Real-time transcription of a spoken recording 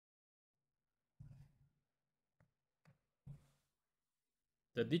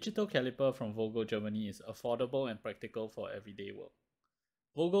The digital caliper from Vogel Germany is affordable and practical for everyday work.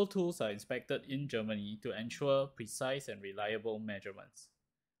 Vogel tools are inspected in Germany to ensure precise and reliable measurements.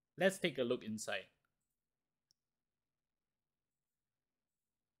 Let's take a look inside.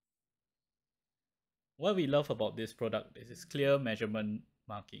 What we love about this product is its clear measurement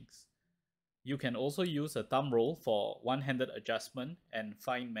markings. You can also use a thumb roll for one-handed adjustment and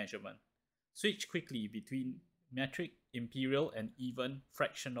fine measurement. Switch quickly between metric, imperial, and even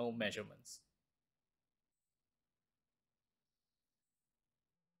fractional measurements.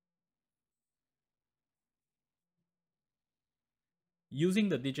 Using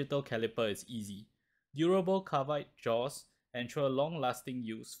the digital caliper is easy. Durable carbide jaws ensure long-lasting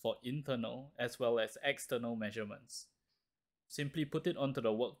use for internal as well as external measurements. Simply put it onto the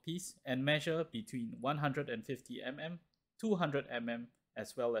workpiece and measure between 150 mm, 200 mm,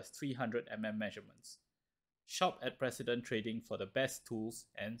 as well as 300 mm measurements. Shop at President Trading for the best tools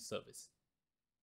and service.